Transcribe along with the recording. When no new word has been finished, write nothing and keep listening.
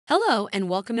Hello and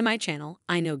welcome to my channel,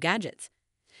 IKnowGadgets.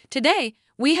 Today,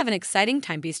 we have an exciting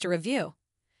timepiece to review,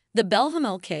 the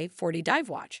Belhamel CA40 dive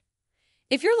watch.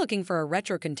 If you're looking for a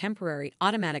retro contemporary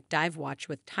automatic dive watch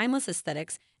with timeless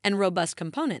aesthetics and robust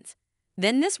components,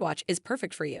 then this watch is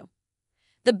perfect for you.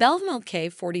 The Belhamel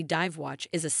CA40 dive watch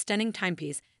is a stunning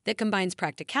timepiece that combines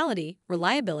practicality,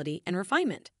 reliability, and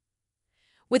refinement.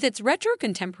 With its retro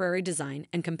contemporary design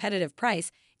and competitive price,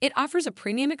 it offers a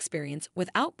premium experience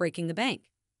without breaking the bank.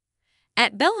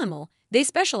 At Belhamel, they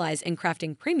specialize in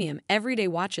crafting premium everyday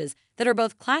watches that are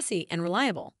both classy and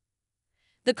reliable.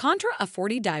 The Contra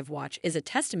A40 dive watch is a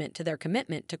testament to their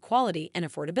commitment to quality and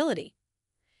affordability.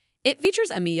 It features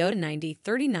a Miyota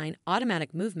 9039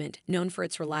 automatic movement known for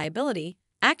its reliability,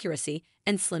 accuracy,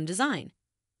 and slim design.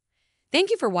 Thank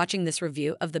you for watching this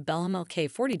review of the Belhamel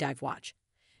CA40 dive watch.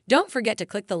 Don't forget to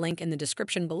click the link in the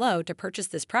description below to purchase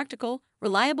this practical,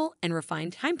 reliable, and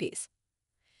refined timepiece.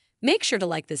 Make sure to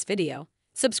like this video,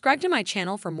 subscribe to my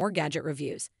channel for more gadget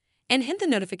reviews, and hit the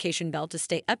notification bell to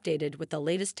stay updated with the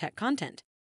latest tech content.